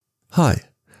Hi,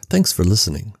 thanks for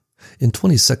listening. In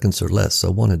 20 seconds or less, I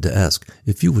wanted to ask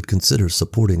if you would consider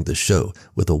supporting the show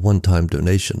with a one-time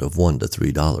donation of $1 to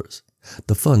 $3.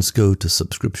 The funds go to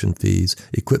subscription fees,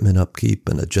 equipment upkeep,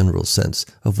 and a general sense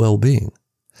of well-being.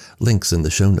 Links in the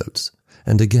show notes.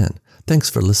 And again, thanks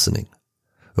for listening.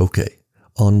 Okay,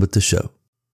 on with the show.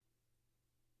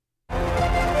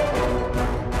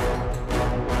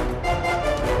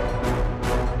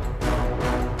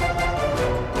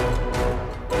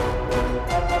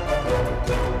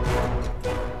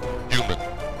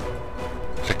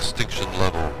 Extinction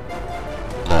level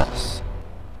loss.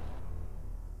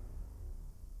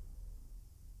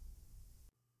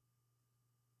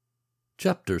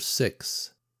 Chapter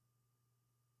 6.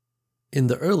 In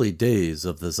the early days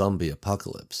of the zombie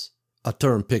apocalypse, a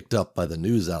term picked up by the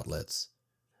news outlets,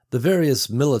 the various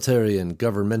military and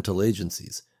governmental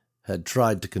agencies had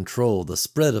tried to control the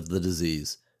spread of the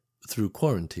disease through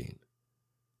quarantine.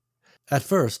 At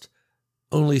first,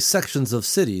 only sections of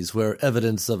cities where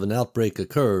evidence of an outbreak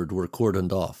occurred were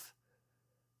cordoned off.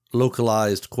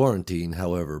 Localized quarantine,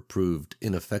 however, proved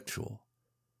ineffectual.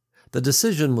 The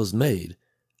decision was made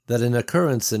that an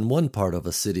occurrence in one part of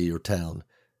a city or town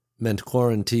meant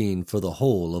quarantine for the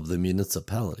whole of the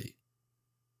municipality.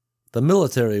 The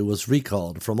military was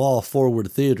recalled from all forward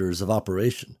theaters of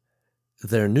operation,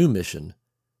 their new mission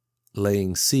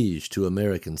laying siege to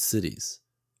American cities.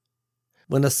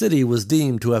 When a city was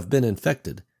deemed to have been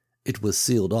infected, it was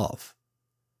sealed off.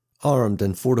 Armed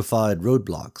and fortified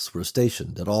roadblocks were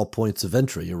stationed at all points of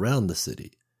entry around the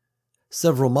city.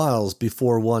 Several miles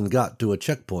before one got to a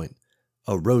checkpoint,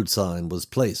 a road sign was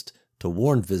placed to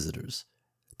warn visitors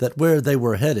that where they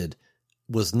were headed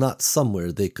was not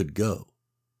somewhere they could go.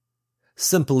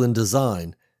 Simple in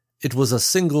design, it was a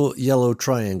single yellow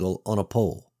triangle on a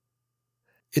pole.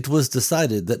 It was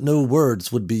decided that no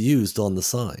words would be used on the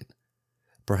sign.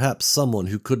 Perhaps someone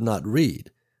who could not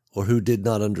read or who did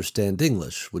not understand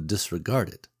English would disregard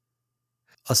it.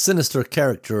 A sinister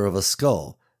character of a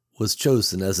skull was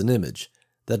chosen as an image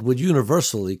that would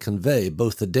universally convey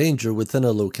both the danger within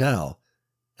a locale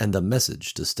and the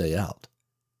message to stay out.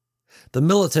 The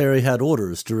military had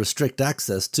orders to restrict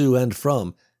access to and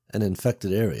from an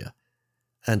infected area,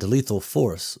 and lethal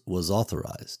force was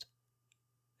authorized.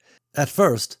 At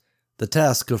first, the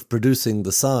task of producing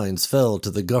the signs fell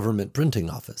to the government printing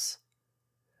office.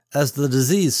 As the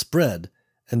disease spread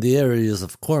and the areas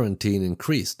of quarantine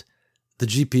increased, the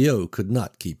GPO could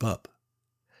not keep up.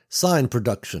 Sign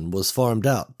production was farmed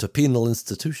out to penal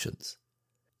institutions.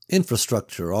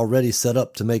 Infrastructure already set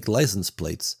up to make license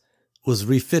plates was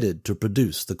refitted to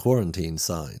produce the quarantine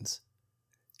signs.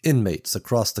 Inmates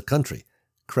across the country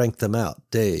cranked them out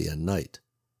day and night.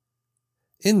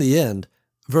 In the end,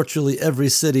 virtually every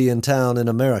city and town in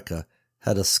America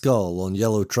had a skull on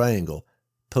yellow triangle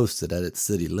posted at its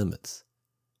city limits.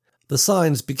 The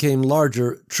signs became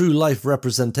larger, true-life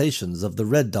representations of the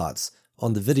red dots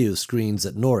on the video screens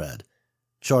at NORAD,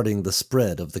 charting the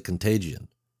spread of the contagion.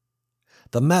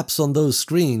 The maps on those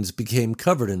screens became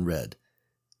covered in red,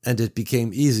 and it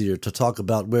became easier to talk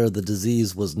about where the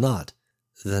disease was not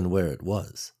than where it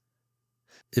was.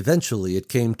 Eventually it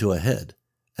came to a head,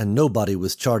 and nobody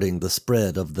was charting the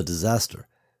spread of the disaster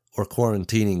or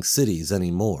quarantining cities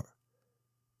anymore.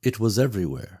 It was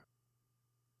everywhere.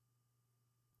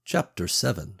 Chapter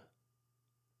 7.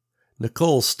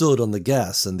 Nicole stood on the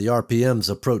gas and the RPMs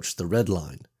approached the red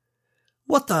line.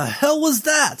 "What the hell was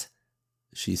that?"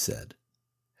 she said.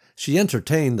 She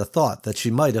entertained the thought that she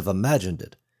might have imagined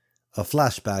it, a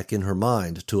flashback in her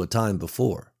mind to a time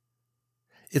before.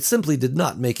 It simply did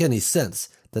not make any sense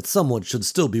that someone should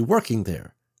still be working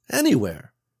there,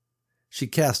 anywhere. She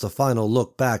cast a final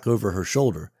look back over her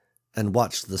shoulder and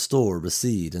watched the store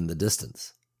recede in the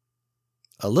distance.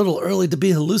 "A little early to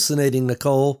be hallucinating,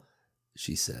 Nicole,"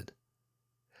 she said.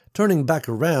 Turning back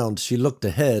around, she looked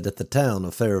ahead at the town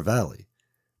of Fair Valley,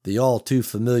 the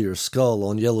all-too-familiar skull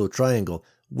on yellow triangle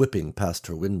whipping past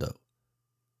her window.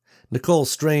 Nicole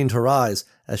strained her eyes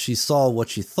as she saw what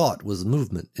she thought was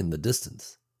movement in the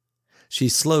distance. She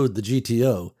slowed the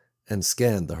GTO and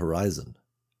scanned the horizon.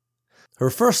 Her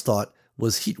first thought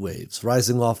was heat waves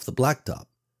rising off the blacktop,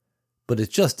 but it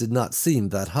just did not seem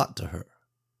that hot to her.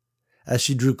 As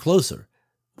she drew closer,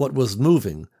 what was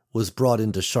moving was brought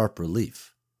into sharp relief.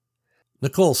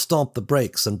 Nicole stomped the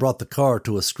brakes and brought the car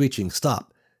to a screeching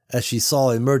stop as she saw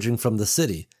emerging from the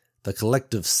city the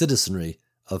collective citizenry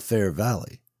of Fair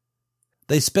Valley.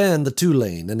 They spanned the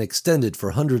two-lane and extended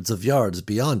for hundreds of yards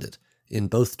beyond it in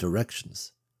both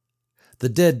directions. The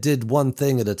dead did one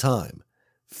thing at a time.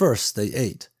 First they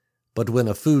ate, but when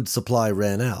a food supply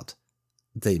ran out,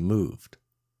 they moved.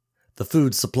 The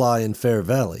food supply in Fair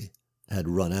Valley had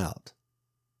run out.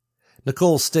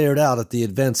 Nicole stared out at the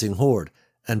advancing horde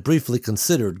and briefly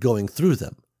considered going through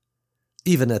them.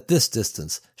 Even at this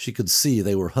distance, she could see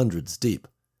they were hundreds deep.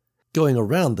 Going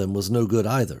around them was no good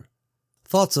either.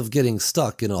 Thoughts of getting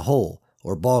stuck in a hole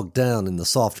or bogged down in the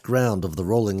soft ground of the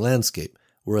rolling landscape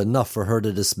were enough for her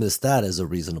to dismiss that as a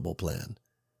reasonable plan.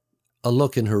 A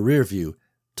look in her rear view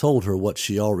told her what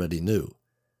she already knew.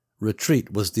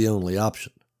 Retreat was the only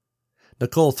option.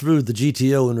 Nicole threw the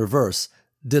GTO in reverse,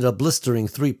 did a blistering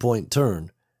three-point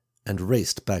turn, and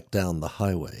raced back down the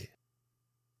highway.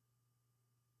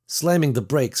 Slamming the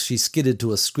brakes, she skidded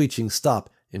to a screeching stop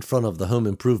in front of the Home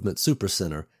Improvement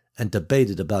Supercenter and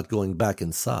debated about going back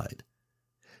inside.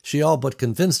 She all but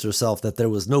convinced herself that there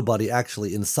was nobody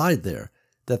actually inside there,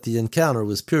 that the encounter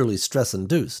was purely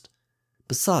stress-induced.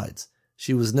 Besides,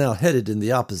 she was now headed in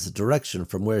the opposite direction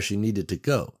from where she needed to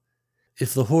go.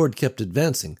 If the horde kept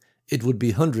advancing, it would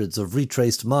be hundreds of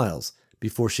retraced miles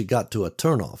before she got to a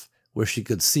turnoff where she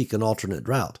could seek an alternate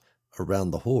route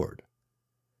around the horde.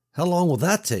 How long will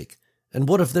that take? And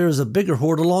what if there is a bigger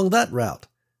horde along that route?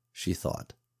 She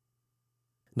thought.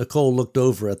 Nicole looked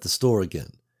over at the store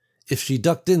again. If she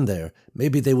ducked in there,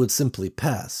 maybe they would simply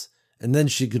pass, and then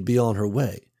she could be on her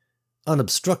way,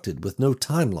 unobstructed with no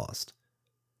time lost.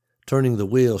 Turning the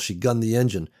wheel, she gunned the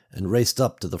engine and raced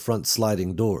up to the front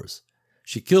sliding doors.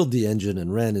 She killed the engine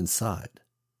and ran inside.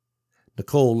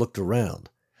 Nicole looked around.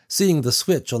 Seeing the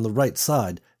switch on the right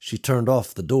side, she turned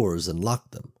off the doors and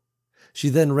locked them. She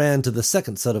then ran to the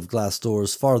second set of glass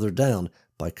doors farther down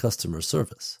by customer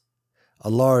service. A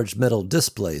large metal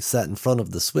display sat in front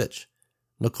of the switch.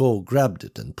 Nicole grabbed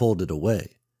it and pulled it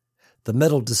away. The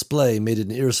metal display made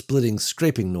an ear-splitting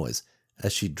scraping noise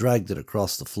as she dragged it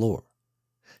across the floor.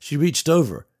 She reached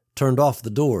over, turned off the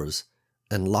doors,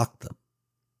 and locked them.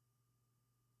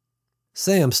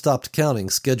 Sam stopped counting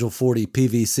Schedule 40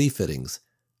 PVC fittings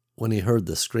when he heard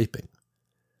the scraping.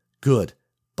 Good,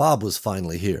 Bob was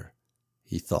finally here,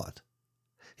 he thought.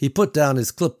 He put down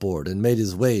his clipboard and made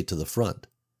his way to the front.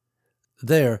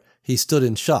 There, he stood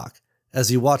in shock as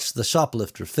he watched the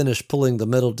shoplifter finish pulling the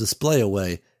metal display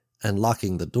away and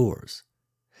locking the doors.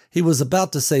 He was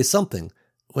about to say something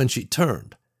when she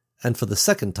turned, and for the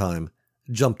second time,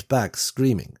 jumped back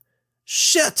screaming.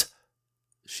 "Shit!"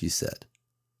 she said.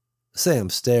 Sam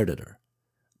stared at her.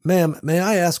 "Ma'am, may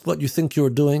I ask what you think you're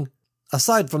doing?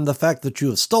 Aside from the fact that you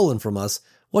have stolen from us,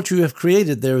 what you have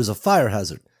created there is a fire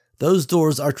hazard. Those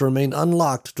doors are to remain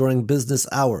unlocked during business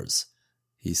hours,"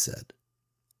 he said.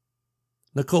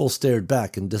 Nicole stared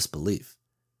back in disbelief.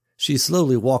 She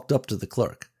slowly walked up to the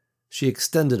clerk. She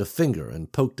extended a finger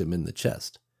and poked him in the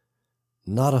chest.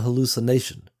 "Not a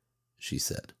hallucination," she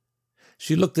said.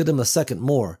 She looked at him a second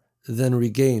more, then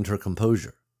regained her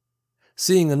composure.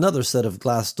 Seeing another set of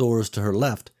glass doors to her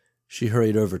left, she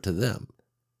hurried over to them.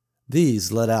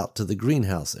 These led out to the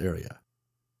greenhouse area.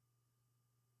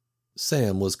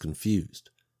 Sam was confused.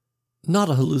 "Not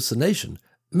a hallucination?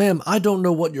 Ma'am, I don't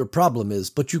know what your problem is,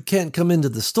 but you can't come into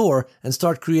the store and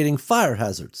start creating fire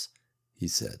hazards," he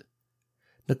said.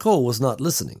 Nicole was not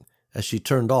listening as she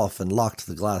turned off and locked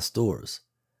the glass doors.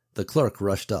 The clerk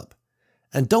rushed up.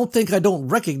 "And don't think I don't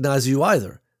recognize you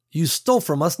either. You stole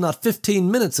from us not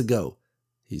 15 minutes ago,"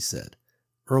 he said,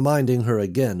 reminding her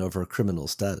again of her criminal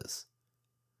status.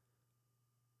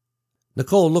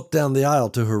 Nicole looked down the aisle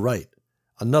to her right.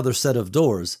 Another set of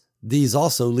doors, these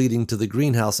also leading to the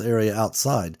greenhouse area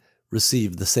outside,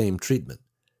 received the same treatment,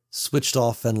 switched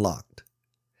off and locked.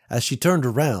 As she turned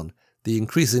around, the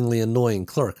increasingly annoying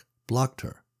clerk blocked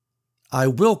her. "I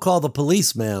will call the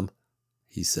police, ma'am,"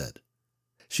 he said.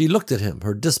 She looked at him,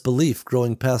 her disbelief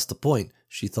growing past the point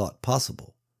she thought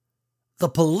possible. "The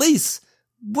police?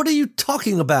 What are you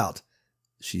talking about?"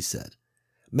 she said.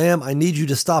 "Ma'am, I need you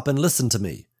to stop and listen to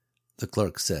me," the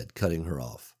clerk said, cutting her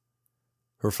off.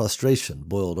 Her frustration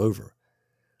boiled over.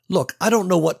 "Look, I don't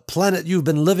know what planet you've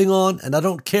been living on, and I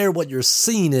don't care what your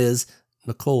scene is."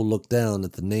 Nicole looked down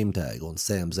at the name tag on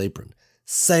Sam's apron.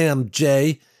 "Sam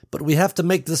J. But we have to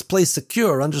make this place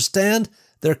secure, understand?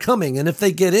 They're coming, and if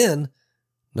they get in—"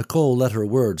 Nicole let her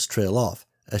words trail off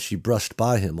as she brushed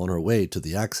by him on her way to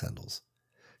the axe handles.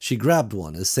 She grabbed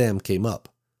one as Sam came up.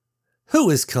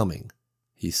 "Who is coming?"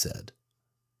 he said.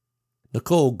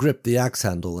 Nicole gripped the axe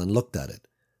handle and looked at it.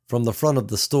 From the front of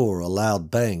the store, a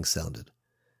loud bang sounded.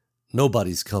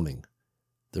 "Nobody's coming.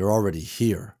 They're already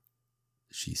here,"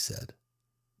 she said.